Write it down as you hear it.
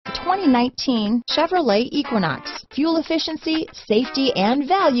2019 Chevrolet Equinox. Fuel efficiency, safety, and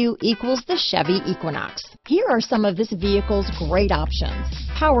value equals the Chevy Equinox. Here are some of this vehicle's great options: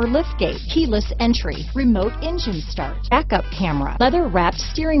 power liftgate, keyless entry, remote engine start, backup camera, leather-wrapped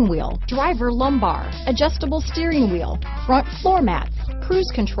steering wheel, driver lumbar, adjustable steering wheel, front floor mats, cruise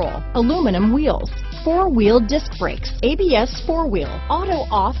control, aluminum wheels, four-wheel disc brakes, ABS four-wheel,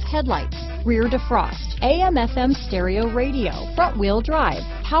 auto-off headlights, rear defrost, AM/FM stereo radio, front-wheel drive,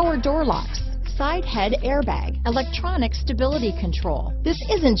 power door locks, side head airbag, electronic stability control. This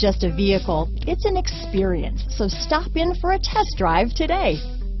isn't just a vehicle, it's an experience. So stop in for a test drive today.